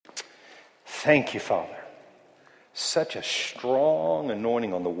Thank you, Father. Such a strong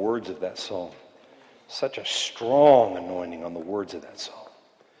anointing on the words of that song. Such a strong anointing on the words of that song.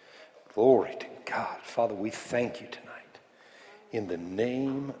 Glory to God. Father, we thank you tonight in the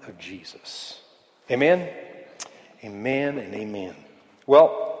name of Jesus. Amen? Amen and amen.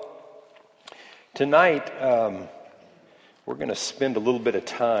 Well, tonight we're going to spend a little bit of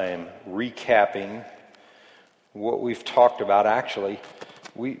time recapping what we've talked about. Actually,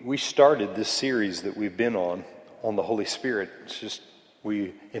 we started this series that we've been on the Holy Spirit. It's just,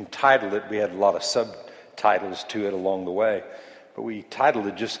 we entitled it, we had a lot of subtitles to it along the way, but we titled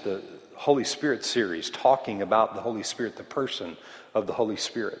it just the Holy Spirit series, talking about the Holy Spirit, the person of the Holy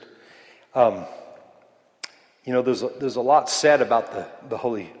Spirit. There's a lot said about the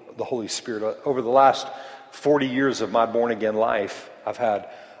Holy Spirit. Over the last 40 years of my born-again life, I've had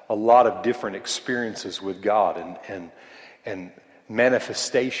a lot of different experiences with God and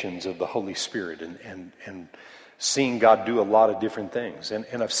manifestations of the Holy Spirit and seeing God do a lot of different things.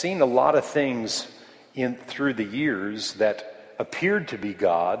 And I've seen a lot of things through the years that appeared to be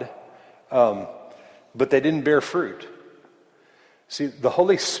God, but they didn't bear fruit. See, the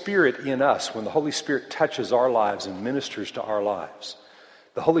Holy Spirit in us, when the Holy Spirit touches our lives and ministers to our lives,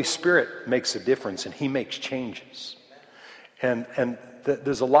 the Holy Spirit makes a difference and He makes changes. And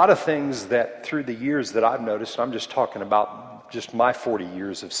there's a lot of things that through the years that I've noticed, I'm just talking about just my 40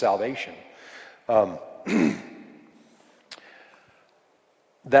 years of salvation,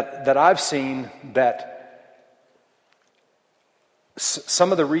 that I've seen that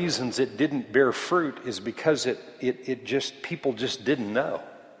some of the reasons it didn't bear fruit is because people just didn't know.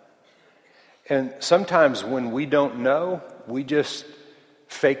 And sometimes when we don't know, we just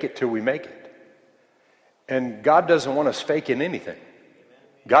fake it till we make it. And God doesn't want us faking anything.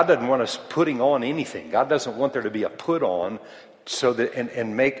 God doesn't want us putting on anything. God doesn't want there to be a put on so that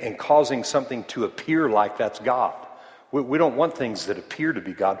and causing something to appear like that's God. We don't want things that appear to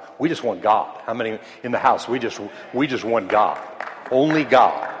be God. We just want God. How many in the house? We just want God. Only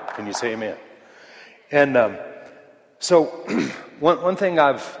God. Can you say amen? And so one thing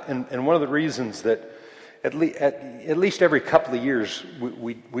and one of the reasons that at least every couple of years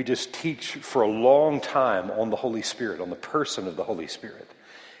we just teach for a long time on the Holy Spirit, on the person of the Holy Spirit,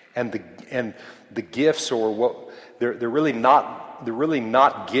 and the gifts, or what they're really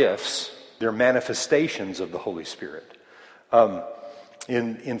not gifts. They're manifestations of the Holy Spirit.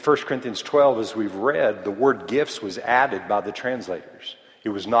 In 1 Corinthians 12, as we've read, the word gifts was added by the translators. It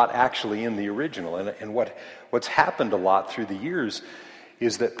was not actually in the original. And what's happened a lot through the years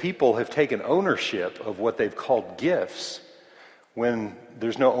is that people have taken ownership of what they've called gifts when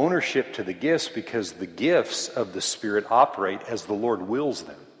there's no ownership to the gifts, because the gifts of the Spirit operate as the Lord wills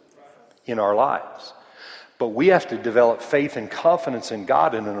them in our lives. But we have to develop faith and confidence in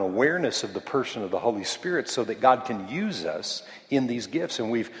God and an awareness of the person of the Holy Spirit so that God can use us in these gifts.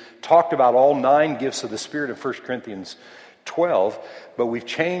 And we've talked about all 9 gifts of the Spirit in 1 Corinthians 12, but we've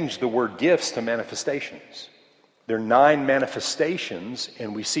changed the word gifts to manifestations. There are 9 manifestations,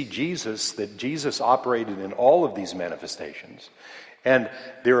 and we see that Jesus operated in all of these manifestations. And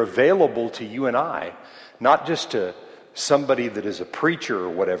they're available to you and I, not just to somebody that is a preacher or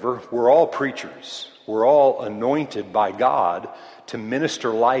whatever. We're all preachers. We're all anointed by God to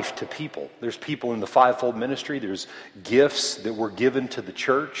minister life to people. There's people in the fivefold ministry. There's gifts that were given to the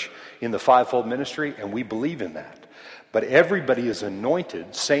church in the fivefold ministry, and we believe in that. But everybody is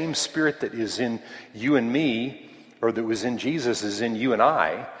anointed. Same Spirit that is in you and me, or that was in Jesus, is in you and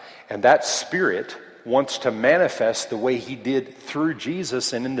I. And that Spirit wants to manifest the way He did through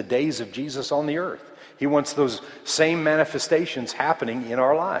Jesus and in the days of Jesus on the earth. He wants those same manifestations happening in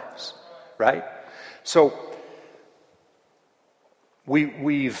our lives, right? So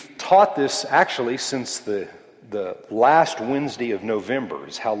we've taught this actually since the last Wednesday of November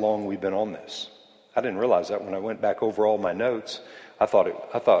is how long we've been on this. I didn't realize that when I went back over all my notes. I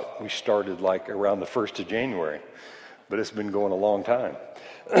thought we started like around the 1st of January, but it's been going a long time.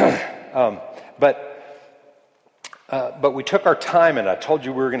 But we took our time, and I told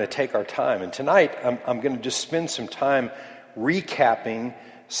you we were going to take our time. And tonight I'm going to just spend some time recapping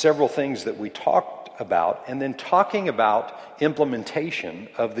several things that we talked about, and then talking about implementation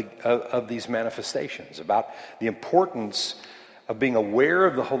of these manifestations, about the importance of being aware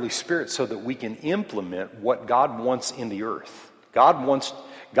of the Holy Spirit so that we can implement what God wants in the earth.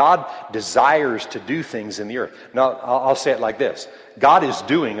 God desires to do things in the earth. Now, I'll say it like this. God is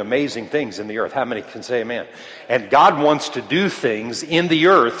doing amazing things in the earth. How many can say amen? And God wants to do things in the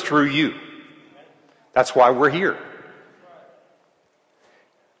earth through you. That's why we're here.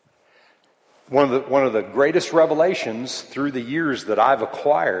 one of the greatest revelations through the years that I've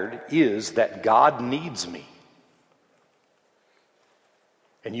acquired is that God needs me.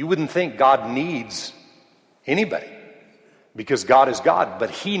 And you wouldn't think God needs anybody, because God is God, but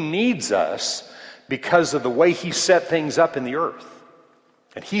He needs us because of the way He set things up in the earth.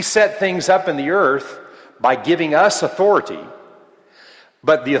 And He set things up in the earth by giving us authority,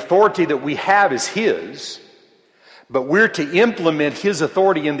 but the authority that we have is His, but we're to implement His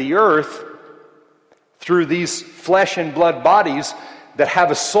authority in the earth through these flesh and blood bodies that have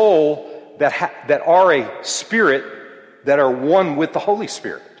a soul, that are a spirit, that are one with the Holy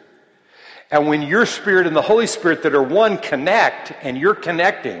Spirit. And when your spirit and the Holy Spirit that are one connect, and you're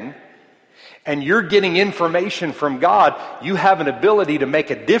connecting, and you're getting information from God, you have an ability to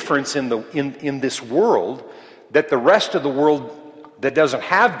make a difference in this world that the rest of the world that doesn't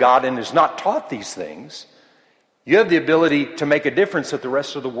have God and is not taught these things, you have the ability to make a difference that the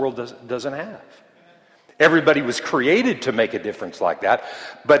rest of the world doesn't have. Everybody was created to make a difference like that,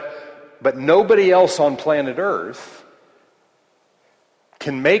 but nobody else on planet Earth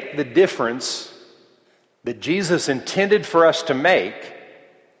can make the difference that Jesus intended for us to make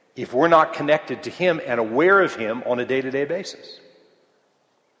if we're not connected to Him and aware of Him on a day-to-day basis.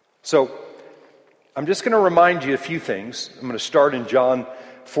 So, I'm just going to remind you a few things. I'm going to start in John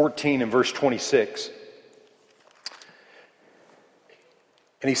 14 and verse 26.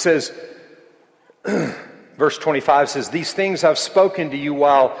 And he says, verse 25 says, "These things I've spoken to you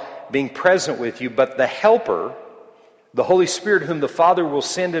while being present with you, but the Helper, the Holy Spirit, whom the Father will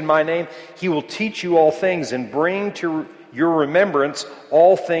send in my name, He will teach you all things and bring to your remembrance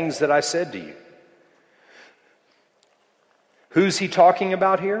all things that I said to you." Who's He talking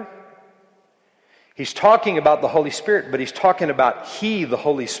about here? He's talking about the Holy Spirit, but He's talking about He, the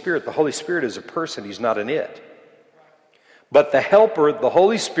Holy Spirit. The Holy Spirit is a person. He's not an it. "But the Helper, the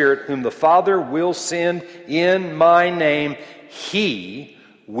Holy Spirit, whom the Father will send in my name, He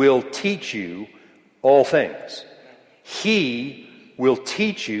will teach you all things." He will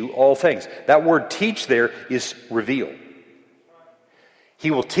teach you all things. That word teach there is reveal. He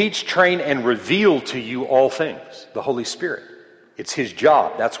will teach, train, and reveal to you all things. The Holy Spirit. It's His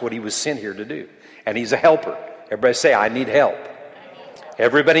job. That's what He was sent here to do. And He's a helper. Everybody say, I need help.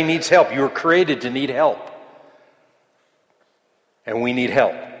 Everybody needs help. You were created to need help. And we need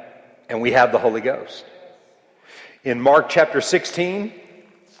help. And we have the Holy Ghost. In Mark chapter 16,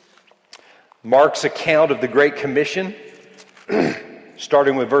 Mark's account of the Great Commission,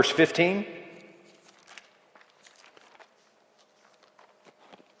 starting with verse 15.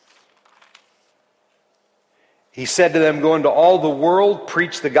 He said to them, "Go into all the world,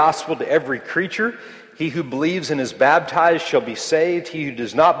 preach the gospel to every creature. He who believes and is baptized shall be saved. He who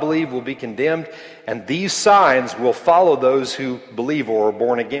does not believe will be condemned. And these signs will follow those who believe or are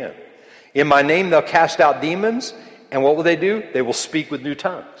born again. In my name they'll cast out demons, and what will they do? They will speak with new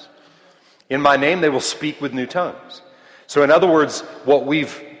tongues. In my name they will speak with new tongues." So in other words, what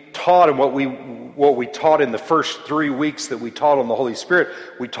we've taught and what we taught in the first 3 weeks that we taught on the Holy Spirit,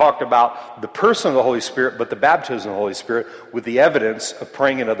 we talked about the person of the Holy Spirit, but the baptism of the Holy Spirit with the evidence of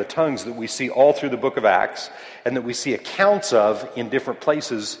praying in other tongues that we see all through the book of Acts and that we see accounts of in different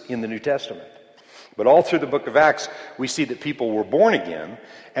places in the New Testament. But all through the book of Acts, we see that people were born again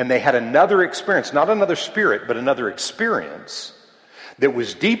and they had another experience, not another spirit, but another experience that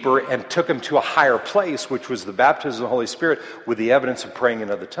was deeper and took them to a higher place, which was the baptism of the Holy Spirit with the evidence of praying in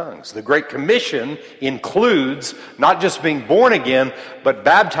other tongues. The Great Commission includes not just being born again, but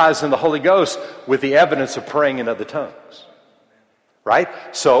baptized in the Holy Ghost with the evidence of praying in other tongues. Right?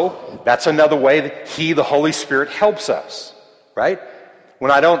 So, that's another way that He, the Holy Spirit, helps us. Right?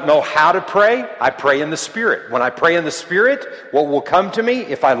 When I don't know how to pray, I pray in the Spirit. When I pray in the Spirit, what will come to me,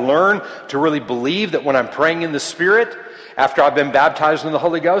 if I learn to really believe that when I'm praying in the Spirit, after I've been baptized in the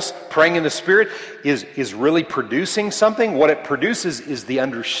Holy Ghost, praying in the Spirit is really producing something. What it produces is the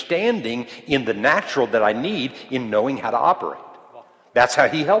understanding in the natural that I need in knowing how to operate. That's how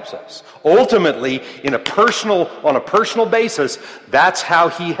He helps us. Ultimately, on a personal basis, that's how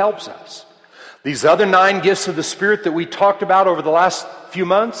He helps us. These other 9 gifts of the Spirit that we talked about over the last few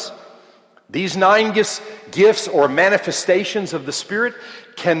months, these 9 gifts or manifestations of the Spirit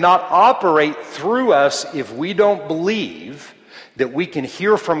cannot operate through us if we don't believe that we can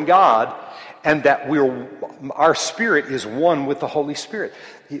hear from God and that our spirit is one with the Holy Spirit.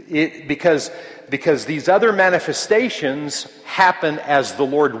 Because these other manifestations happen as the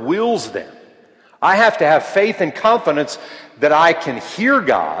Lord wills them. I have to have faith and confidence that I can hear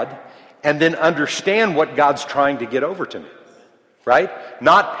God and then understand what God's trying to get over to me. Right?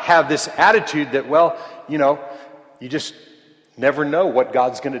 Not have this attitude that, well, you just never know what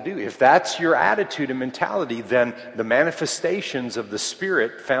God's going to do. If that's your attitude and mentality, then the manifestations of the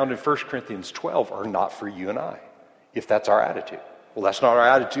Spirit found in 1 Corinthians 12 are not for you and I, if that's our attitude. Well, that's not our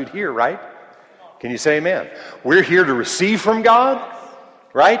attitude here, right? Can you say amen? We're here to receive from God,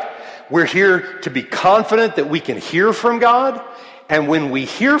 right? We're here to be confident that we can hear from God. And when we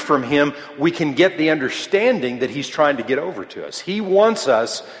hear from Him, we can get the understanding that He's trying to get over to us. He wants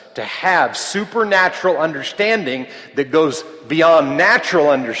us to have supernatural understanding that goes beyond natural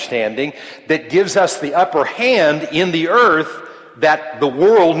understanding, that gives us the upper hand in the earth that the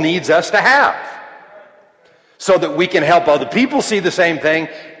world needs us to have, so that we can help other people see the same thing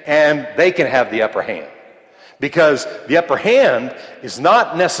and they can have the upper hand. Because the upper hand is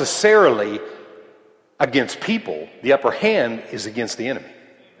not necessarily against people. The upper hand is against the enemy.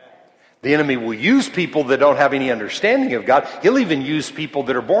 The enemy will use people that don't have any understanding of God. He'll even use people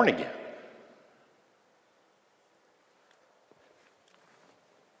that are born again.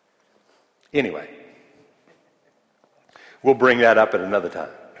 Anyway, we'll bring that up at another time.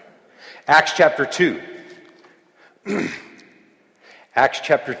 Acts chapter 2. Acts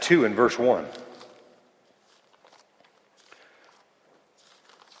chapter 2 and verse 1.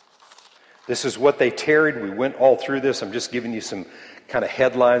 This is what they tarried. We went all through this. I'm just giving you some kind of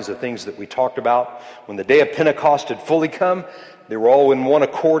headlines of things that we talked about. When the day of Pentecost had fully come, they were all in one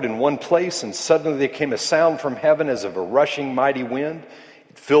accord in one place, and suddenly there came a sound from heaven as of a rushing mighty wind.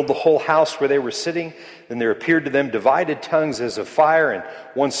 It filled the whole house where they were sitting. Then there appeared to them divided tongues as of fire, and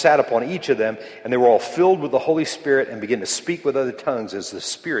one sat upon each of them, and they were all filled with the Holy Spirit and began to speak with other tongues as the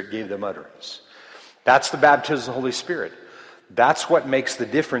Spirit gave them utterance. That's the baptism of the Holy Spirit. That's what makes the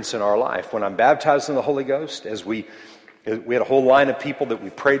difference in our life. When I'm baptized in the Holy Ghost, as we had a whole line of people that we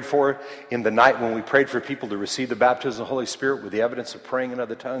prayed for in the night when we prayed for people to receive the baptism of the Holy Spirit with the evidence of praying in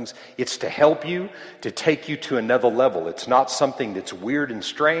other tongues. It's to help you, to take you to another level. It's not something that's weird and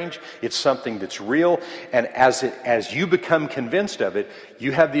strange. It's something that's real. And as you become convinced of it,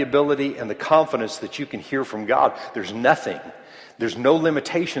 you have the ability and the confidence that you can hear from God. There's no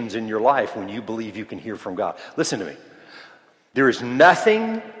limitations in your life when you believe you can hear from God. Listen to me. There is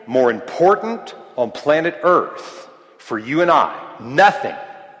nothing more important on planet Earth for you and I, nothing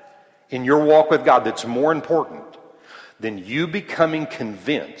in your walk with God that's more important than you becoming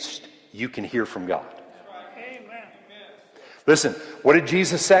convinced you can hear from God. Amen. Listen, what did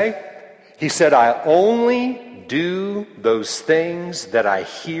Jesus say? He said, I only do those things that I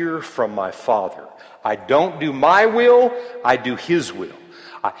hear from my Father. I don't do my will, I do His will.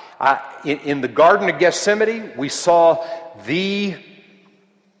 In the Garden of Gethsemane, we saw the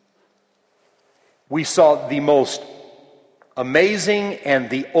most amazing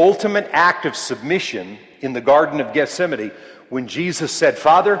and the ultimate act of submission in the Garden of Gethsemane when Jesus said,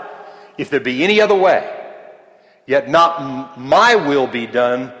 Father, if there be any other way, yet not my will be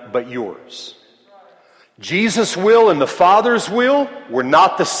done, but yours. Jesus' will and the Father's will were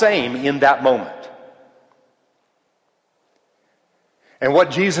not the same in that moment. And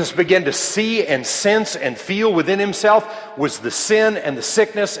what Jesus began to see and sense and feel within Himself was the sin and the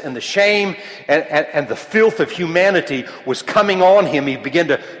sickness and the shame and the filth of humanity was coming on Him. He began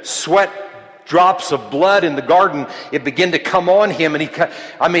to sweat drops of blood in the garden. It began to come on Him, and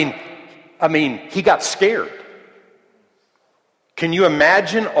He got scared. Can you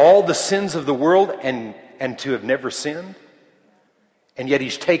imagine all the sins of the world and to have never sinned? And yet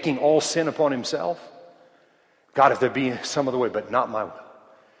He's taking all sin upon Himself? God, if there be some other way, but not my will.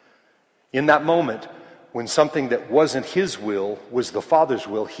 In that moment, when something that wasn't His will was the Father's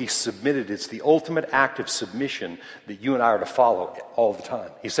will, He submitted. It's the ultimate act of submission that you and I are to follow all the time.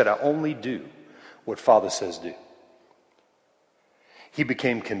 He said, I only do what Father says do. He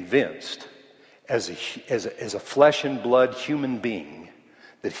became convinced as a flesh and blood human being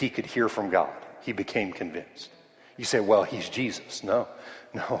that He could hear from God. He became convinced. You say, well, He's Jesus. No.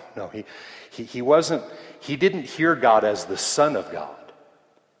 He wasn't. He didn't hear God as the Son of God.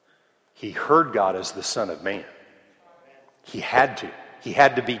 He heard God as the Son of Man. He had to. He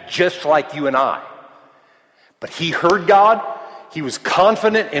had to be just like you and I. But He heard God. He was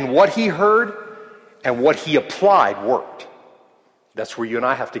confident in what He heard, and what He applied worked. That's where you and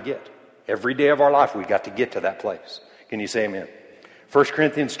I have to get. Every day of our life, we got to get to that place. Can you say amen? 1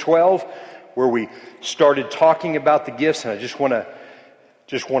 Corinthians 12, where we started talking about the gifts, and I just want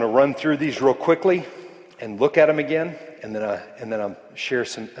to run through these real quickly and look at them again, and then I'll share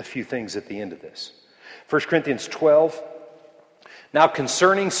a few things at the end of this. 1 Corinthians 12. Now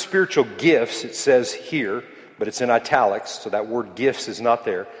concerning spiritual gifts, it says here, but it's in italics, so that word gifts is not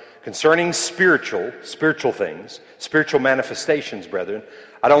there. Concerning spiritual things, spiritual manifestations, brethren,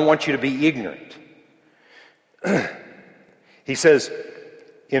 I don't want you to be ignorant. He says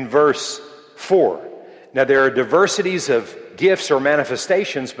in verse 4, now there are diversities of gifts or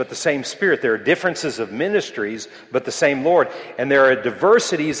manifestations, but the same Spirit. There are differences of ministries, but the same Lord. And there are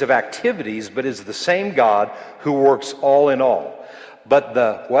diversities of activities, but is the same God who works all in all. But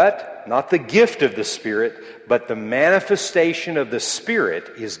the what? Not the gift of the Spirit, but the manifestation of the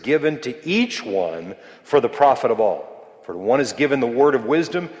Spirit is given to each one for the profit of all. For one is given the word of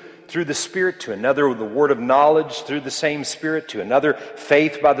wisdom through the Spirit, to another the word of knowledge through the same Spirit, to another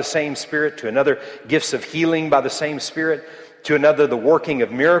faith by the same Spirit, to another gifts of healing by the same Spirit, to another the working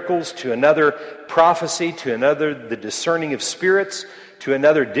of miracles, to another prophecy, to another the discerning of spirits, to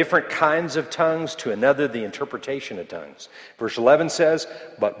another different kinds of tongues, to another the interpretation of tongues. Verse 11 says,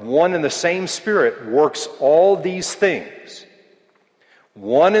 but one and the same Spirit works all these things.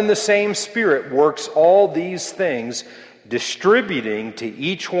 One and the same Spirit works all these things, distributing to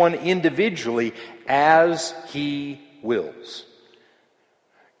each one individually as He wills.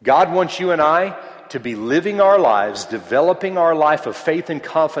 God wants you and I to be living our lives, developing our life of faith and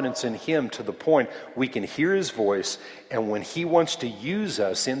confidence in Him to the point we can hear His voice, and when He wants to use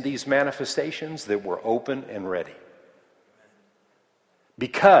us in these manifestations, that we're open and ready.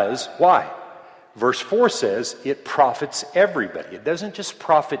 Because, why? Verse 4 says, it profits everybody. It doesn't just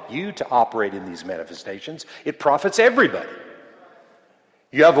profit you to operate in these manifestations, it profits everybody.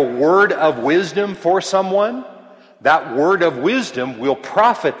 You have a word of wisdom for someone, that word of wisdom will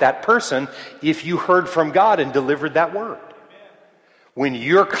profit that person if you heard from God and delivered that word. When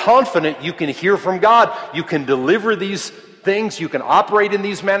you're confident you can hear from God, you can deliver these things, you can operate in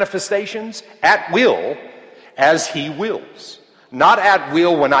these manifestations at will as He wills. Not at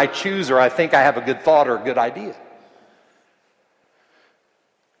will when I choose or I think I have a good thought or a good idea.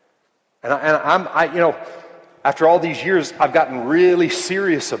 And I'm after all these years, I've gotten really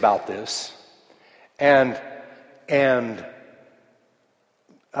serious about this, and I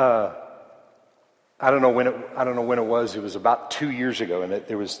don't know when it was. It was about 2 years ago, and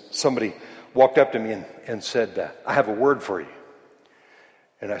there was somebody walked up to me and said, "I have a word for you."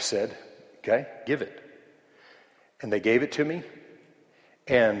 And I said, "Okay, give it." And they gave it to me,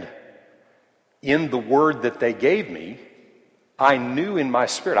 and in the word that they gave me, I knew in my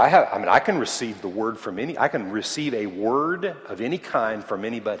spirit. I can receive the word from I can receive a word of any kind from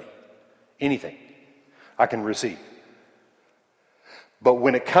anybody, anything. I can receive. But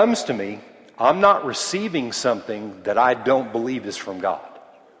when it comes to me, I'm not receiving something that I don't believe is from God.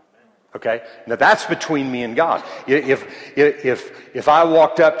 Okay? Now that's between me and God. If I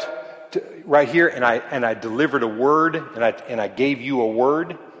walked up to right here and I delivered a word and I gave you a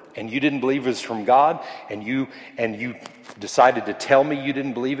word and you didn't believe it was from God and you decided to tell me you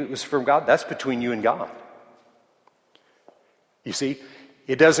didn't believe it was from God, that's between you and God. You see,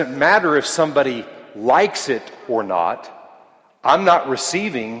 it doesn't matter if somebody likes it or not. I'm not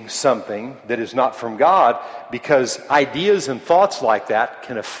receiving something that is not from God, because ideas and thoughts like that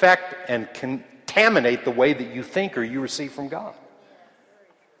can affect and contaminate the way that you think or you receive from God.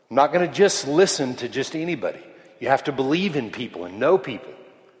 I'm not going to just listen to just anybody. You have to believe in people and know people,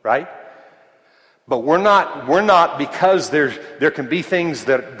 right? But we're not because there can be things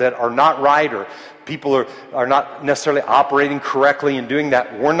that are not right, or people are not necessarily operating correctly and doing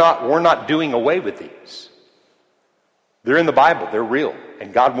that. We're not doing away with these. They're in the Bible. They're real.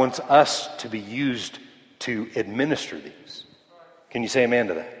 And God wants us to be used to administer these. Can you say amen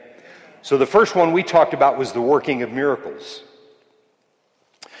to that? So the first one we talked about was the working of miracles.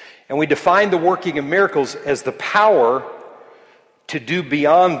 And we defined the working of miracles as the power to do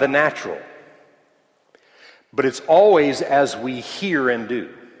beyond the natural. But it's always as we hear and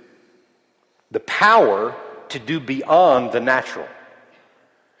do. The power to do beyond the natural.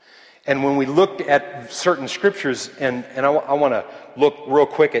 And when we looked at certain scriptures, and I want to look real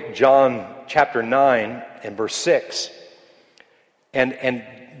quick at John chapter 9 and verse 6, and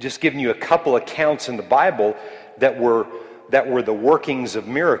just giving you a couple accounts in the Bible that were the workings of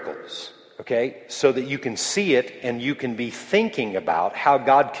miracles, okay? So that you can see it and you can be thinking about how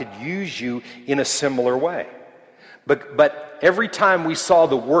God could use you in a similar way. But every time we saw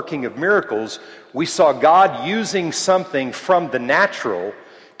the working of miracles, we saw God using something from the natural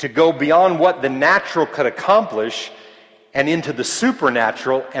to go beyond what the natural could accomplish and into the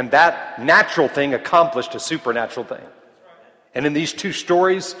supernatural, and that natural thing accomplished a supernatural thing. And in these two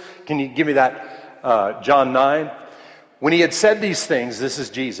stories, can you give me that, John 9? When he had said these things, this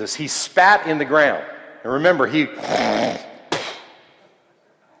is Jesus, he spat in the ground. And remember,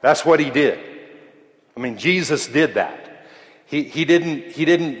 that's what he did. I mean, Jesus did that. He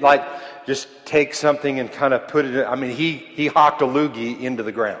didn't like just take something and kind of put it. I mean, he hocked a loogie into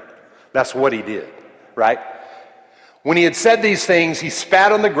the ground. That's what he did, right? When he had said these things, he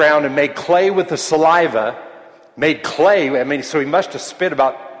spat on the ground and made clay with the saliva. Made clay, so he must have spit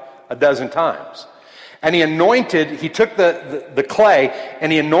about a dozen times. And he took the clay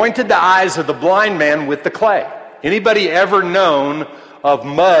and he anointed the eyes of the blind man with the clay. Anybody ever known of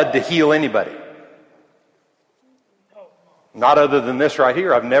mud to heal anybody? Not other than this right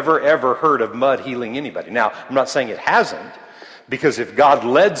here. I've never ever heard of mud healing anybody. Now, I'm not saying it hasn't, because if God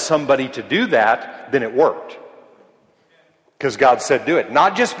led somebody to do that, then it worked. Because God said do it.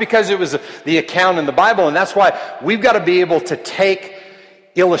 Not just because it was the account in the Bible, and that's why we've got to be able to take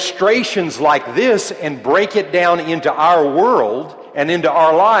illustrations like this and break it down into our world and into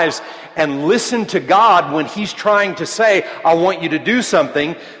our lives and listen to God when He's trying to say, I want you to do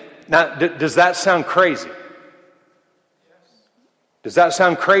something. Now, does that sound crazy? Does that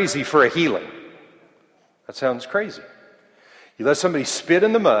sound crazy for a healing? That sounds crazy. You let somebody spit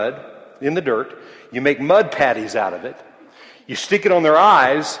in the mud, in the dirt, you make mud patties out of it, you stick it on their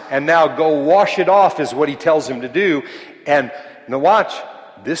eyes, and now go wash it off is what He tells him to do. And now watch,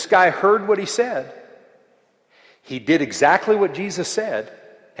 this guy heard what He said. He did exactly what Jesus said,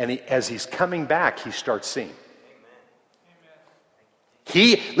 and as he's coming back, he starts seeing.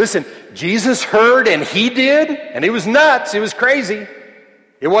 Listen, Jesus heard and He did, and it was nuts, it was crazy.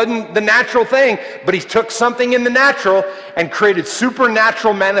 It wasn't the natural thing, but He took something in the natural and created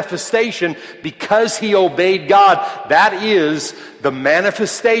supernatural manifestation because He obeyed God. That is the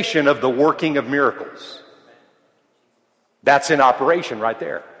manifestation of the working of miracles. That's in operation right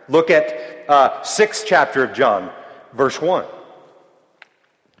there. Look at 6th chapter of John, verse 1.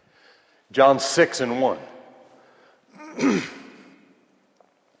 John 6 and 1.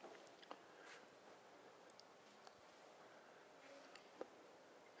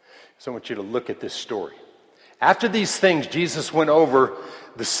 So I want you to look at this story. After these things, Jesus went over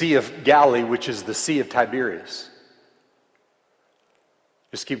the Sea of Galilee, which is the Sea of Tiberias.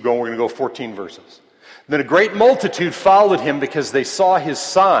 Just keep going. We're going to go 14 verses. Then a great multitude followed Him because they saw His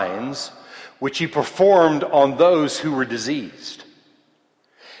signs, which He performed on those who were diseased.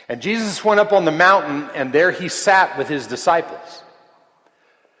 And Jesus went up on the mountain, and there He sat with His disciples.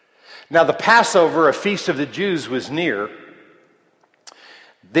 Now the Passover, a feast of the Jews, was near.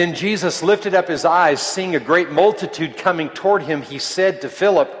 Then Jesus lifted up His eyes, seeing a great multitude coming toward Him. He said to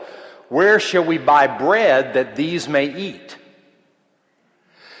Philip, "Where shall we buy bread that these may eat?"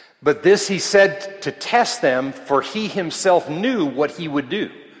 But this He said to test them, for He Himself knew what He would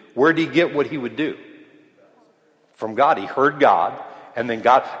do. Where did He get what He would do? From God. He heard God, and then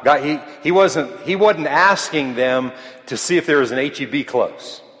God He wasn't asking them to see if there was an H-E-B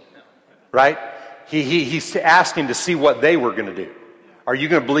close. Right? He's asking to see what they were going to do. Are you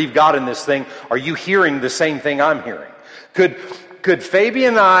going to believe God in this thing? Are you hearing the same thing I'm hearing? Could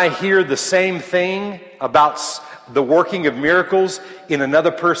Fabian and I hear the same thing about the working of miracles in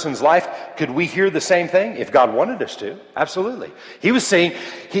another person's life? Could we hear the same thing if God wanted us to? Absolutely. He was saying,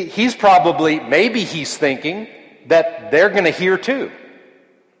 maybe he's thinking that they're going to hear too.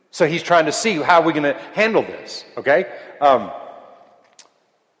 So he's trying to see how we're going to handle this. Okay?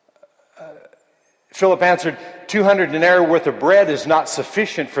 Philip answered, 200 denarii worth of bread is not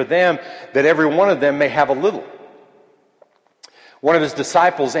sufficient for them, that every one of them may have a little. One of His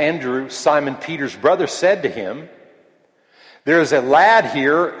disciples, Andrew, Simon Peter's brother, said to Him, "There is a lad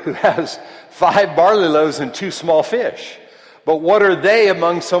here who has 5 barley loaves and 2 small fish. But what are they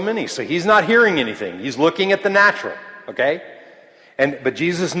among so many?" So he's not hearing anything. He's looking at the natural. Okay? But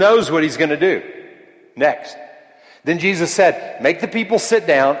Jesus knows what He's going to do. Next. Then Jesus said, "Make the people sit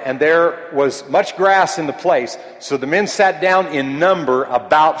down," and there was much grass in the place. So the men sat down in number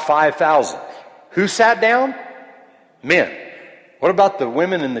about 5,000. Who sat down? Men. What about the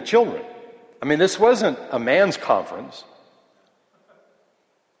women and the children? I mean, this wasn't a man's conference.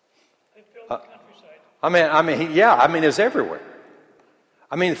 It's everywhere.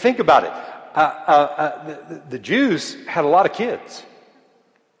 I mean, think about it. The Jews had a lot of kids.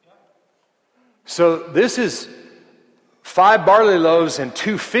 So this is 5 barley loaves and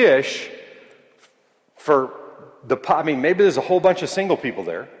 2 fish for maybe there's a whole bunch of single people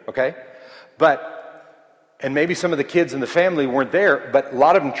there, okay? And maybe some of the kids in the family weren't there, but a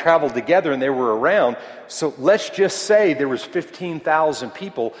lot of them traveled together and they were around. So let's just say there was 15,000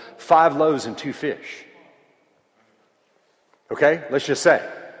 people, 5 loaves and 2 fish. Okay? Let's just say.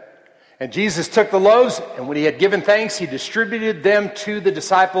 And Jesus took the loaves, and when He had given thanks, He distributed them to the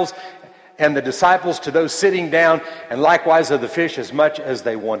disciples, and the disciples to those sitting down, and likewise of the fish as much as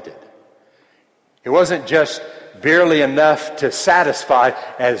they wanted. It wasn't just barely enough to satisfy,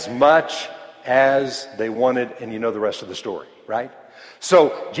 as much as they wanted, and you know the rest of the story, right?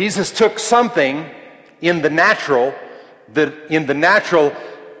 So Jesus took something in the natural in the natural,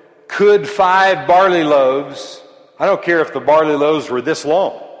 could 5 barley loaves, I don't care if the barley loaves were this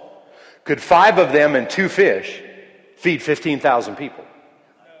long, could 5 of them and 2 fish feed 15,000 people?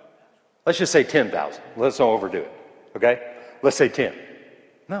 Let's just say 10,000. Let's not overdo it, okay? Let's say 10.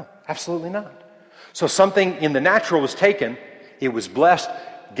 No, absolutely not. So something in the natural was taken, it was blessed,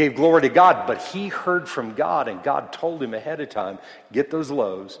 gave glory to God, but he heard from God, and God told him ahead of time, get those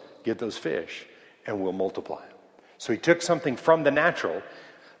loaves, get those fish, and we'll multiply them. So he took something from the natural,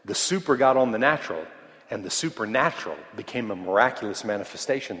 the super got on the natural, and the supernatural became a miraculous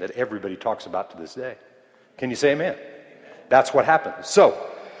manifestation that everybody talks about to this day. Can you say amen? That's what happened. So,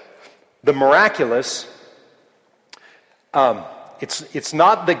 the miraculous, it's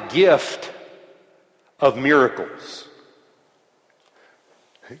not the gift of miracles.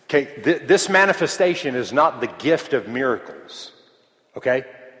 Okay, this manifestation is not the gift of miracles. Okay?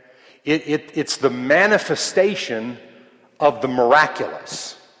 It's the manifestation of the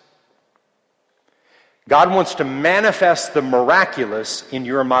miraculous. God wants to manifest the miraculous in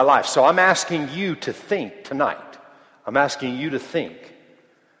your and my life. So I'm asking you to think tonight. I'm asking you to think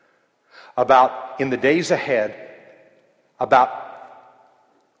about, in the days ahead, about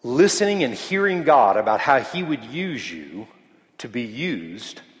listening and hearing God about how he would use you to be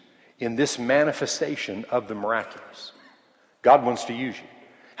used in this manifestation of the miraculous. God wants to use you.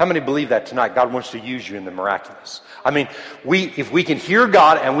 How many believe that tonight? God wants to use you in the miraculous. I mean, if we can hear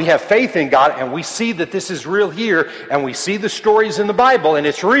God and we have faith in God and we see that this is real here and we see the stories in the Bible and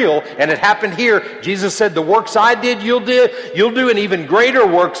it's real and it happened here. Jesus said, the works I did, you'll do and even greater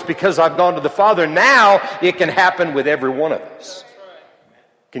works because I've gone to the Father. Now it can happen with every one of us.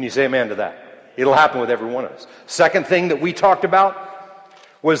 Can you say amen to that? It'll happen with every one of us. Second thing that we talked about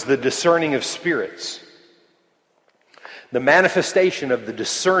was the discerning of spirits. The manifestation of the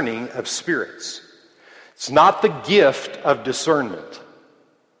discerning of spirits. It's not the gift of discernment.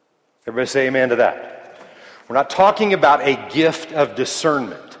 Everybody say amen to that. We're not talking about a gift of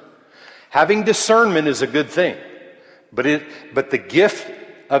discernment. Having discernment is a good thing, but the gift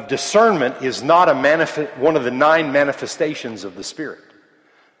of discernment is not one of the 9 manifestations of the Spirit.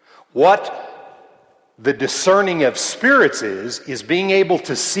 What the discerning of spirits is being able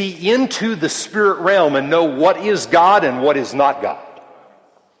to see into the spirit realm and know what is God and what is not God.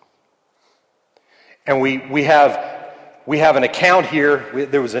 And we have an account here.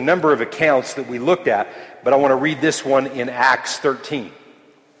 There was a number of accounts that we looked at, but I want to read this one in Acts 13.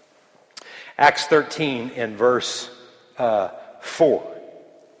 Acts 13 and verse 4.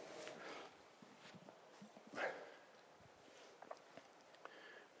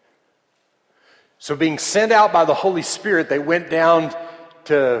 So being sent out by the Holy Spirit, they went down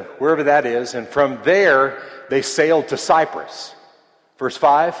to wherever that is, and from there they sailed to Cyprus. Verse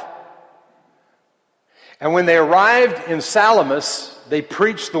 5. And when they arrived in Salamis, they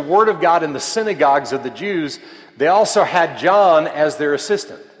preached the word of God in the synagogues of the Jews. They also had John as their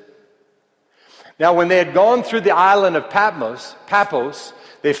assistant. Now when they had gone through the island of Paphos,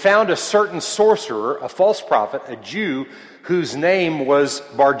 they found a certain sorcerer, a false prophet, a Jew, whose name was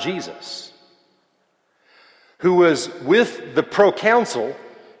Bar-Jesus, who was with the proconsul,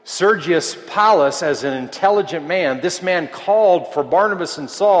 Sergius Paulus, as an intelligent man. This man called for Barnabas and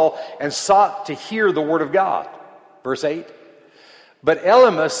Saul and sought to hear the word of God. Verse 8. But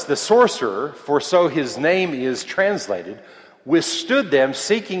Elymas, the sorcerer, for so his name is translated, withstood them,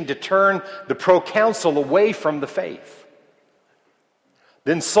 seeking to turn the proconsul away from the faith.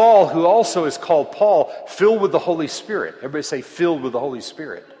 Then Saul, who also is called Paul, filled with the Holy Spirit. Everybody say, filled with the Holy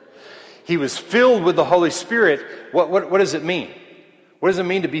Spirit. He was filled with the Holy Spirit. What does it mean? What does it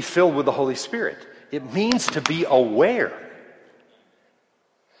mean to be filled with the Holy Spirit? It means to be aware.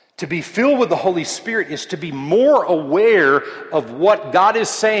 To be filled with the Holy Spirit is to be more aware of what God is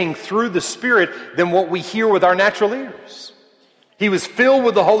saying through the Spirit than what we hear with our natural ears. He was filled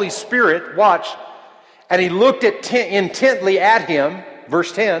with the Holy Spirit, watch, and he looked intently at him,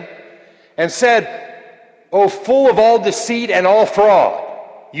 verse 10, and said, O full of all deceit and all fraud,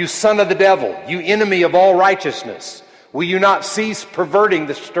 you son of the devil, you enemy of all righteousness, will you not cease perverting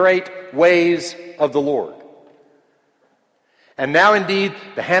the straight ways of the Lord? And now indeed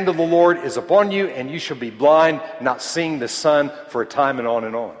the hand of the Lord is upon you, and you shall be blind, not seeing the sun for a time, and on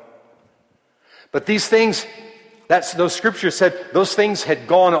and on. But these things, those scriptures said, those things had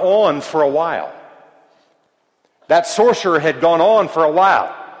gone on for a while. That sorcerer had gone on for a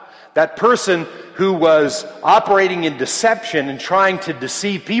while. That person who was operating in deception and trying to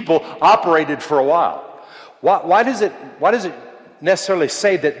deceive people operated for a while. Why does it necessarily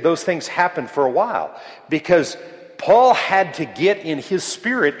say that those things happened for a while? Because Paul had to get in his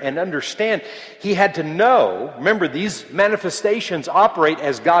spirit and understand. He had to know, remember, these manifestations operate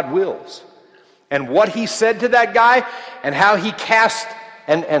as God wills. And what he said to that guy and how he cast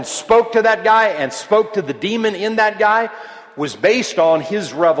and spoke to that guy and spoke to the demon in that guy was based on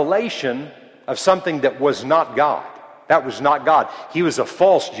his revelation of something that was not God. That was not God. He was a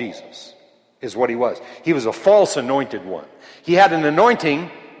false Jesus, is what he was. He was a false anointed one. He had an anointing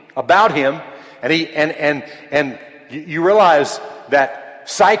about him, and you realize that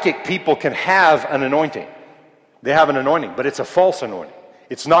psychic people can have an anointing. They have an anointing, but it's a false anointing.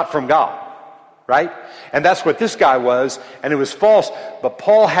 It's not from God, right? And that's what this guy was, and it was false. But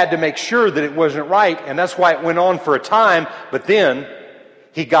Paul had to make sure that it wasn't right, and that's why it went on for a time. But then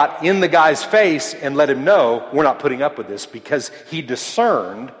he got in the guy's face and let him know, we're not putting up with this, because he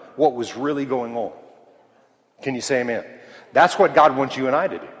discerned what was really going on. Can you say amen? That's what God wants you and I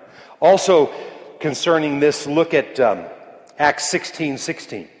to do. Also, concerning this, look at Acts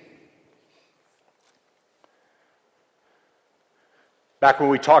 16:16. Back when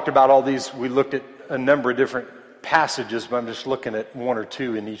we talked about all these, we looked at a number of different passages, but I'm just looking at one or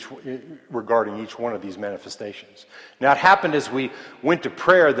two in each regarding each one of these manifestations. Now, it happened as we went to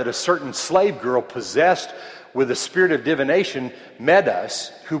prayer that a certain slave girl possessed with a spirit of divination met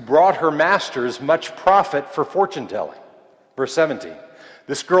us, who brought her masters much profit for fortune telling. Verse 17.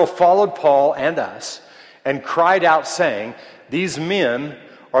 This girl followed Paul and us and cried out, saying, "These men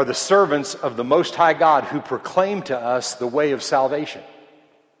are the servants of the Most High God, who proclaim to us the way of salvation."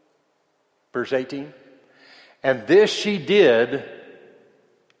 Verse 18. And this she did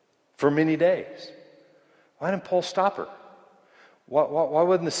for many days. Why didn't Paul stop her? Why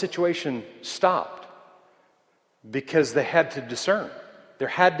wasn't the situation stopped? Because they had to discern. There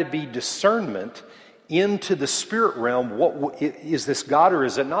had to be discernment into the spirit realm. Is this God or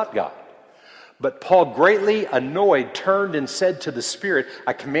is it not God? But Paul, greatly annoyed, turned and said to the spirit,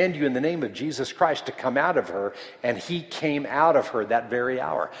 "I command you in the name of Jesus Christ to come out of her." And he came out of her that very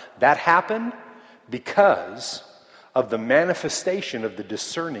hour. That happened because of the manifestation of the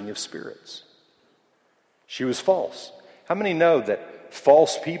discerning of spirits. She was false. How many know that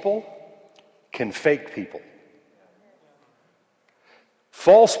false people can fake people?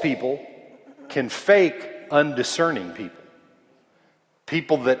 False people can fake undiscerning people.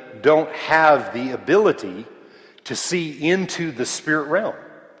 People that don't have the ability to see into the spirit realm.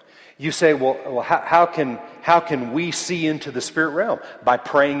 You say, well, how can we see into the spirit realm? By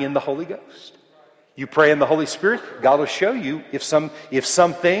praying in the Holy Ghost. You pray in the Holy Spirit, God will show you if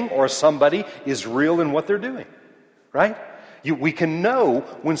something or somebody is real in what they're doing. Right? We can know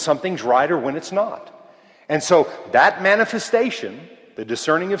when something's right or when it's not. And so that manifestation, the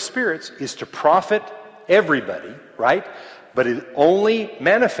discerning of spirits, is to profit everybody, right? But it only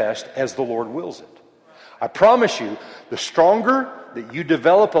manifests as the Lord wills it. I promise you, the stronger that you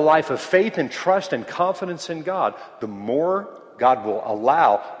develop a life of faith and trust and confidence in God, the more God will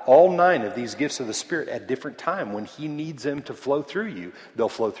allow all 9 of these gifts of the Spirit at different time. When He needs them to flow through you, they'll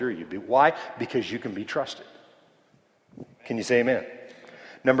flow through you. Why? Because you can be trusted. Can you say amen?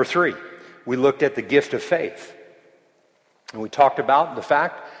 Number 3, we looked at the gift of faith. And we talked about the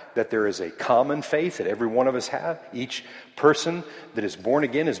fact that there is a common faith that every one of us have. Each person that is born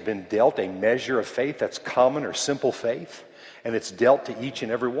again has been dealt a measure of faith that's common or simple faith. And it's dealt to each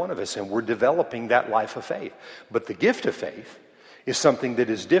and every one of us. And we're developing that life of faith. But the gift of faith is something that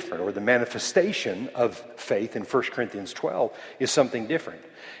is different. Or the manifestation of faith in 1 Corinthians 12 is something different.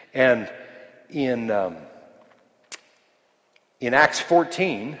 And in Acts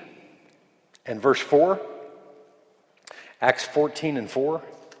 14 and verse 4, Acts 14 and 4, I'm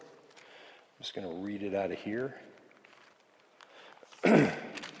just going to read it out of here.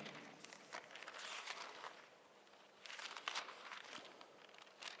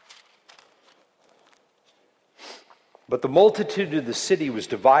 But the multitude of the city was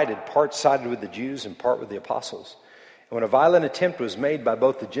divided, part sided with the Jews and part with the apostles. And when a violent attempt was made by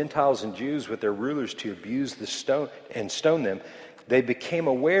both the Gentiles and Jews with their rulers to abuse the stone and stone them, they became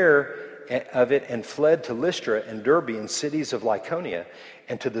aware of it and fled to Lystra and Derbe and cities of Lycaonia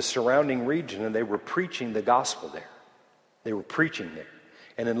and to the surrounding region, and they were preaching the gospel there. They were preaching there.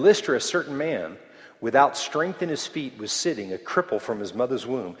 And in Lystra, a certain man without strength in his feet was sitting, a cripple from his mother's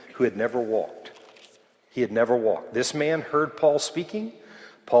womb, who had never walked. He had never walked. This man heard Paul speaking.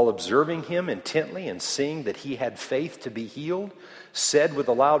 Paul, observing him intently and seeing that he had faith to be healed, said with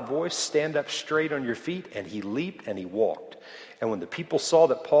a loud voice, "Stand up straight on your feet." And he leaped and he walked. And when the people saw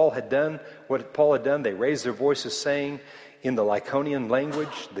that Paul had done what Paul had done, they raised their voices, saying in the Lycaonian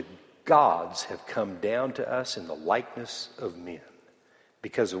language, "The gods have come down to us in the likeness of men."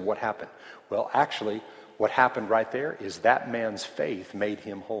 Because of what happened? Well, actually, what happened right there is that man's faith made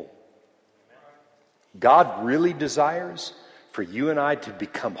him whole. God really desires for you and I to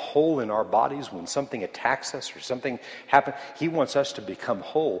become whole in our bodies when something attacks us or something happens. He wants us to become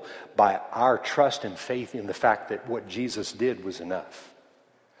whole by our trust and faith in the fact that what Jesus did was enough.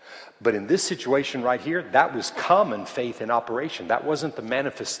 But in this situation right here, that was common faith in operation. That wasn't the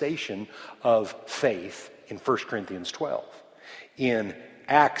manifestation of faith in 1 Corinthians 12. In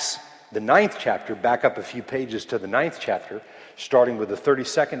Acts, the 9th chapter, back up a few pages to the 9th chapter, starting with the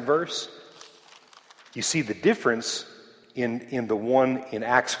 32nd verse, you see the difference in the one in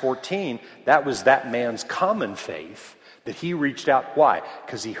Acts 14. That was that man's common faith that he reached out. Why?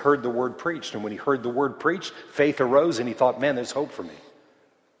 Because he heard the word preached. And when he heard the word preached, faith arose and he thought, man, there's hope for me.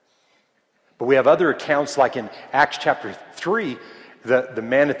 But we have other accounts like in Acts chapter 3, the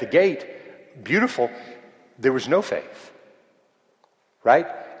man at the gate, beautiful, there was no faith. Right?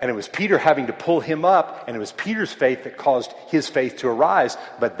 And it was Peter having to pull him up, and it was Peter's faith that caused his faith to arise.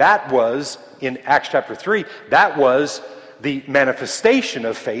 But that was, in Acts chapter 3, that was the manifestation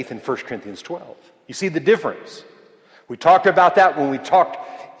of faith in 1 Corinthians 12. You see the difference? We talked about that when we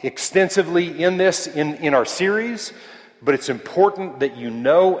talked extensively in this, in our series, but it's important that you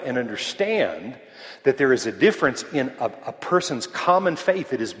know and understand that there is a difference in a person's common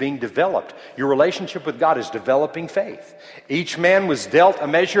faith that is being developed. Your relationship with God is developing faith. Each man was dealt a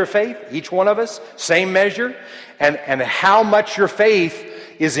measure of faith, each one of us, same measure, and how much your faith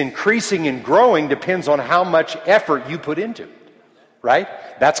is increasing and growing depends on how much effort you put into it, right?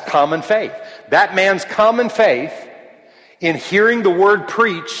 That's common faith. That man's common faith in hearing the word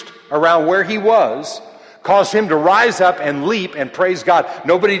preached around where he was caused him to rise up and leap and praise God.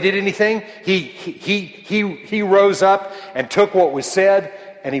 Nobody did anything. He rose up and took what was said,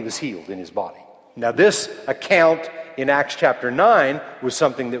 and he was healed in his body. Now this account in Acts chapter 9 was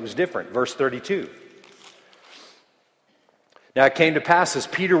something that was different. Verse 32. Now it came to pass as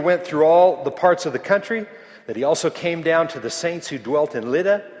Peter went through all the parts of the country that he also came down to the saints who dwelt in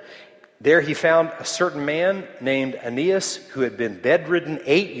Lydda. There he found a certain man named Aeneas who had been bedridden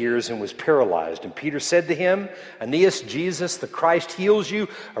 8 years and was paralyzed. And Peter said to him, Aeneas, Jesus the Christ heals you.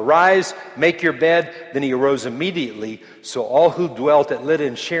 Arise, make your bed. Then he arose immediately. So all who dwelt at Lydda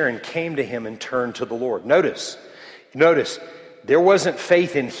and Sharon came to him and turned to the Lord. Notice, there wasn't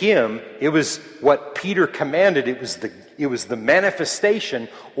faith in him. It was what Peter commanded. It was the manifestation,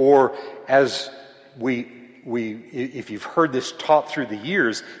 or as if you've heard this taught through the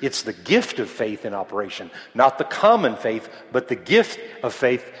years, it's the gift of faith in operation. Not the common faith, but the gift of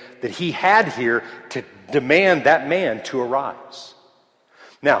faith that he had here to demand that man to arise.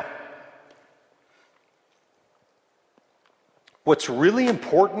 Now, what's really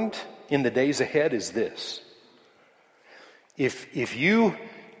important in the days ahead is this. If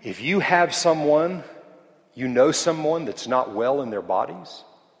you have someone, you know someone that's not well in their bodies,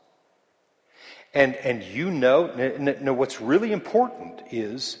 and you know, what's really important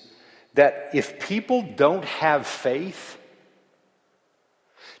is that if people don't have faith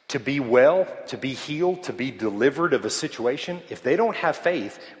to be well, to be healed, to be delivered of a situation, if they don't have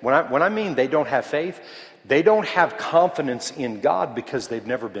faith, when I mean they don't have faith, they don't have confidence in God because they've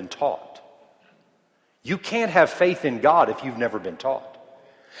never been taught. You can't have faith in God if you've never been taught.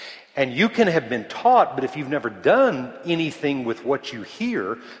 And you can have been taught, but if you've never done anything with what you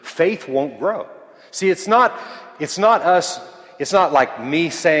hear, faith won't grow. See, it's not like me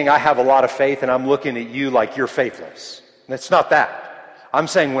saying I have a lot of faith and I'm looking at you like you're faithless. It's not that. I'm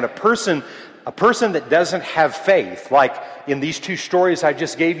saying when a person that doesn't have faith, like in these two stories I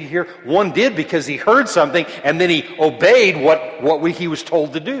just gave you here, one did because he heard something and then he obeyed what he was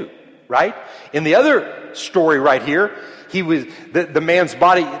told to do, right? In the other story right here, the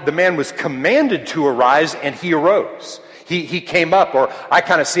man was commanded to arise and he arose. He came up, or I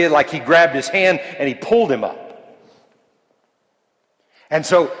kind of see it like he grabbed his hand and he pulled him up. And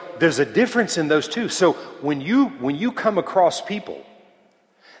so there's a difference in those two. So when you come across people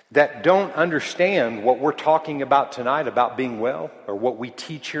that don't understand what we're talking about tonight about being well, or what we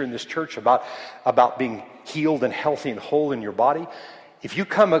teach here in this church about being healed and healthy and whole in your body, if you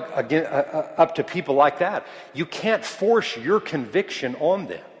come up to people like that, you can't force your conviction on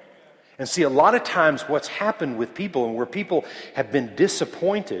them. And see, a lot of times what's happened with people, and where people have been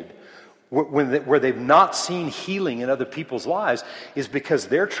disappointed where they've not seen healing in other people's lives, is because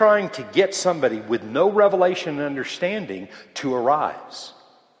they're trying to get somebody with no revelation and understanding to arise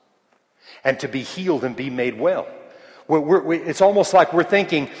and to be healed and be made well. It's almost like we're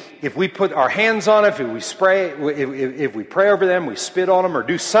thinking, if we put our hands on it, if we pray over them, we spit on them or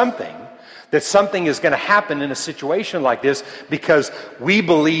do something, that something is going to happen in a situation like this because we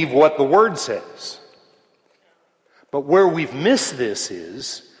believe what the Word says. But where we've missed this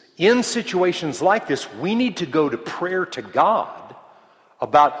is, in situations like this, we need to go to prayer to God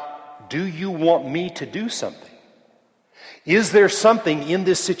about, do you want me to do something? Is there something in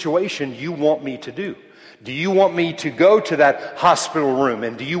this situation you want me to do? Do you want me to go to that hospital room?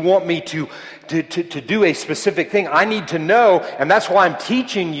 And do you want me to do a specific thing? I need to know, and that's why I'm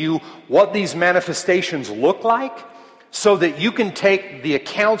teaching you what these manifestations look like, so that you can take the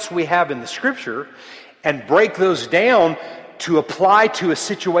accounts we have in the Scripture and break those down to apply to a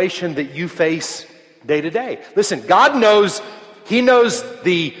situation that you face day to day. Listen, God knows, He knows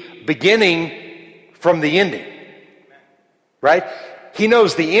the beginning from the ending. Right? He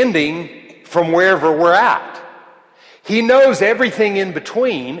knows the ending from wherever we're at. He knows everything in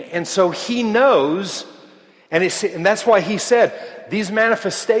between, and so He knows, and that's why He said, these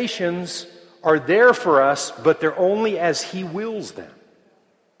manifestations are there for us, but they're only as He wills them.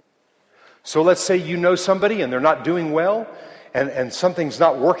 So let's say you know somebody and they're not doing well, and something's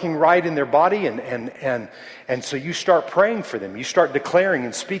not working right in their body, and so you start praying for them. You start declaring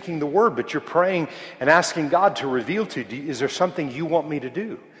and speaking the word, but you're praying and asking God to reveal to you, is there something you want me to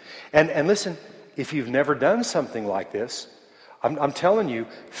do? And listen, if you've never done something like this, I'm telling you,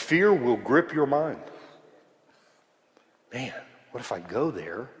 fear will grip your mind. Man, what if I go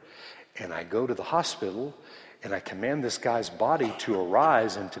there and I go to the hospital and I command this guy's body to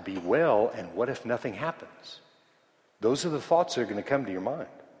arise and to be well, and what if nothing happens? Those are the thoughts that are going to come to your mind.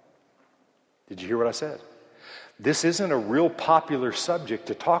 Did you hear what I said? This isn't a real popular subject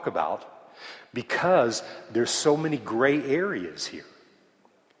to talk about because there's so many gray areas here.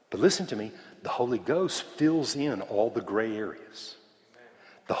 But listen to me, the Holy Ghost fills in all the gray areas.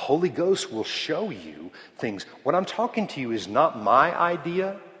 The Holy Ghost will show you things. What I'm talking to you is not my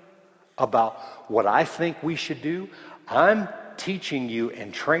idea about what I think we should do. I'm teaching you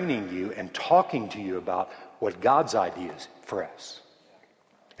and training you and talking to you about what God's idea is for us.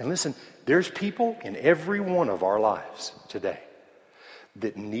 And listen, there's people in every one of our lives today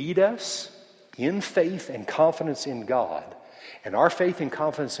that need us in faith and confidence in God, and our faith and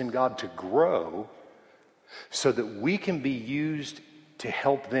confidence in God to grow so that we can be used to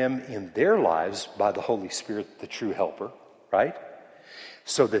help them in their lives by the Holy Spirit, the true helper, right?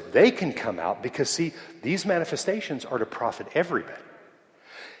 So that they can come out, because see, these manifestations are to profit everybody.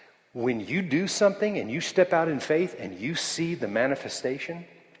 When you do something and you step out in faith and you see the manifestation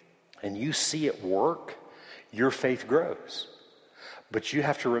and you see it work, your faith grows. But you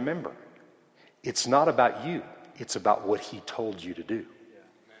have to remember, it's not about you. It's about what He told you to do.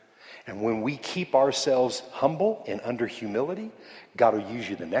 And when we keep ourselves humble and under humility, God will use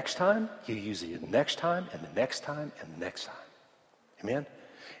you the next time, He'll use you the next time, and the next time, and the next time. Amen?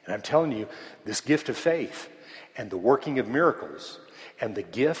 And I'm telling you, this gift of faith and the working of miracles and the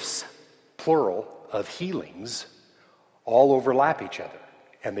gifts, plural, of healings all overlap each other.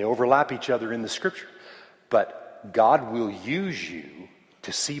 And they overlap each other in the Scripture. But God will use you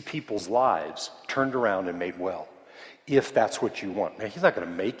to see people's lives turned around and made well, if that's what you want. Now, He's not going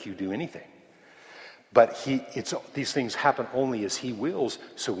to make you do anything. But these things happen only as He wills.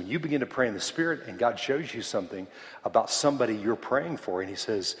 So when you begin to pray in the Spirit and God shows you something about somebody you're praying for, and He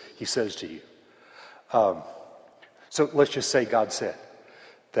says to you, so let's just say God said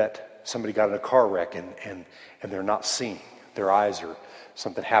that somebody got in a car wreck and they're not seeing. Their eyes are,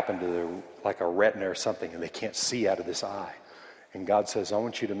 something happened to their, like a retina or something, and they can't see out of this eye. And God says, I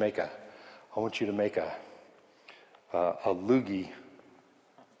want you to make a loogie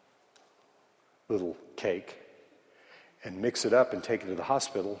little cake and mix it up and take it to the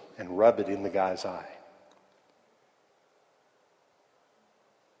hospital and rub it in the guy's eye.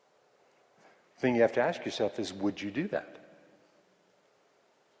 The thing you have to ask yourself is, would you do that?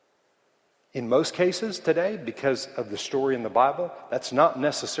 In most cases today, because of the story in the Bible, that's not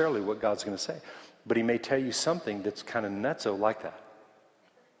necessarily what God's going to say. But He may tell you something that's kind of nutso like that.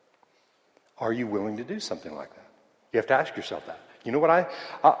 Are you willing to do something like that? You have to ask yourself that. You know what?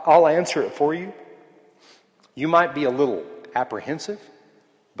 I'll answer it for you. You might be a little apprehensive,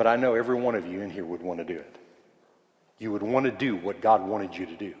 but I know every one of you in here would want to do it. You would want to do what God wanted you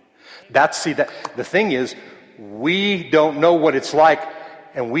to do. The thing is, we don't know what it's like,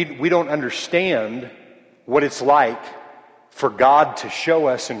 and we don't understand what it's like for God to show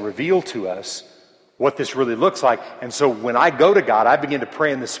us and reveal to us what this really looks like. And so when I go to God, I begin to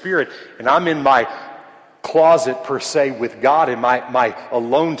pray in the Spirit, and I'm in my closet, per se, with God, in my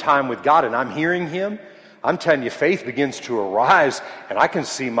alone time with God, and I'm hearing Him. I'm telling you, faith begins to arise, and I can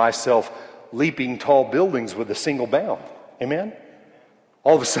see myself leaping tall buildings with a single bound. Amen?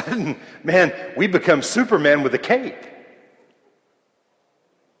 All of a sudden, man, we become Superman with a cape.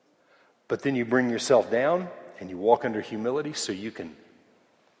 But then you bring yourself down and you walk under humility so you can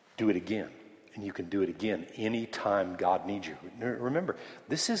do it again. And you can do it again anytime God needs you. Remember,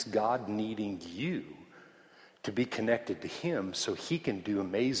 this is God needing you to be connected to Him so He can do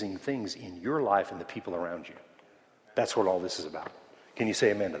amazing things in your life and the people around you. That's what all this is about. Can you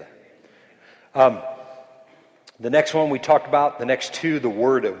say amen to that? The next one we talked about, the next two, the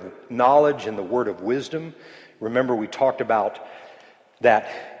word of knowledge and the word of wisdom. Remember, we talked about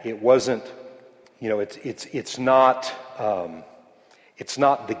that it wasn't, it's not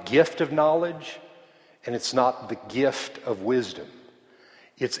the gift of knowledge, and it's not the gift of wisdom.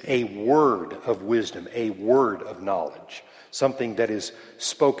 It's a word of wisdom, a word of knowledge, something that is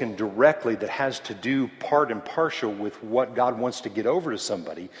spoken directly that has to do part and partial with what God wants to get over to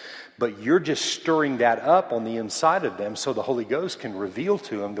somebody, but you're just stirring that up on the inside of them so the Holy Ghost can reveal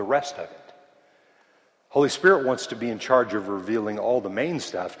to them the rest of it. Holy Spirit wants to be in charge of revealing all the main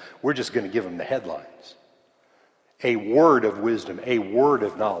stuff. We're just going to give them the headlines. A word of wisdom, a word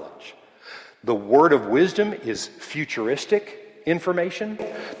of knowledge. The word of wisdom is futuristic information.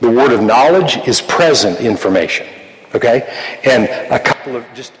 The word of knowledge is present information. Okay? And a couple of,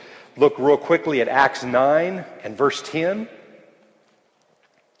 just look real quickly at Acts 9 and verse 10.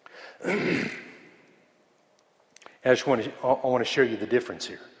 And I want to show you the difference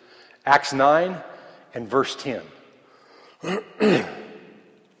here. Acts 9 and verse 10.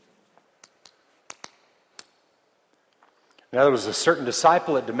 Now there was a certain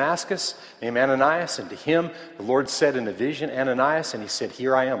disciple at Damascus named Ananias, and to him the Lord said in a vision, Ananias, and he said,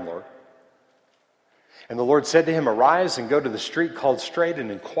 Here I am, Lord. And the Lord said to him, Arise and go to the street called Straight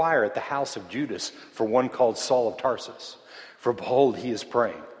and inquire at the house of Judas for one called Saul of Tarsus. For behold, he is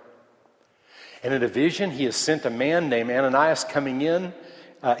praying. And in a vision he has sent a man named Ananias coming in.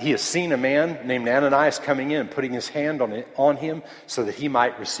 He has seen a man named Ananias coming in, putting his hand on him so that he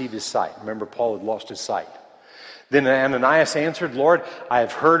might receive his sight. Remember, Paul had lost his sight. Then Ananias answered, Lord, I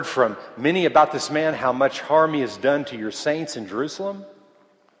have heard from many about this man, how much harm he has done to your saints in Jerusalem.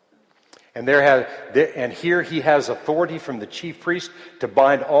 And here he has authority from the chief priest to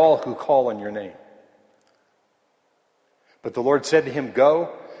bind all who call on your name. But the Lord said to him,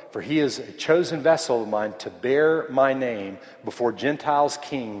 Go, for he is a chosen vessel of mine to bear my name before Gentiles,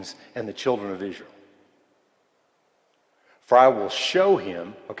 kings, and the children of Israel. For I will show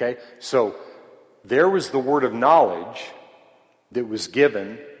him, okay, so there was the word of knowledge that was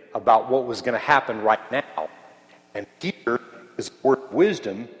given about what was going to happen right now. And here is the word of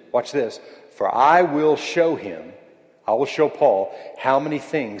wisdom. Watch this. For I will show him, I will show Paul, how many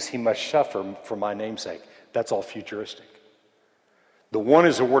things he must suffer for my name's sake. That's all futuristic. The one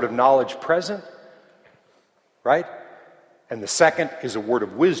is a word of knowledge present, right? And the second is a word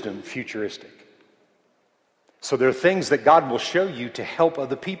of wisdom futuristic. So there are things that God will show you to help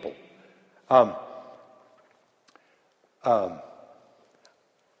other people.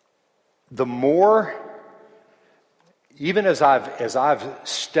 The more, even as I've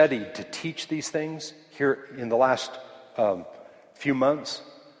studied to teach these things here in the last few months,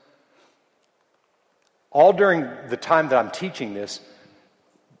 all during the time that I'm teaching this,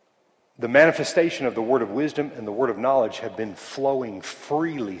 the manifestation of the word of wisdom and the word of knowledge have been flowing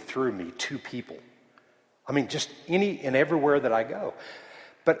freely through me to people. I mean, just any and everywhere that I go.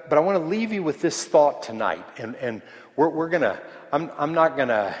 But I want to leave you with this thought tonight, and we're gonna. I'm not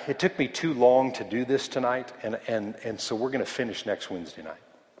gonna. It took me too long to do this tonight, and so we're gonna finish next Wednesday night.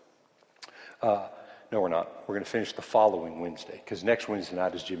 No, we're not. We're gonna finish the following Wednesday, because next Wednesday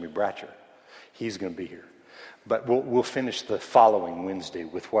night is Jimmy Bratcher. He's gonna be here, but we'll finish the following Wednesday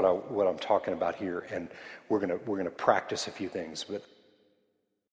with what I'm talking about here, and we're gonna practice a few things, but.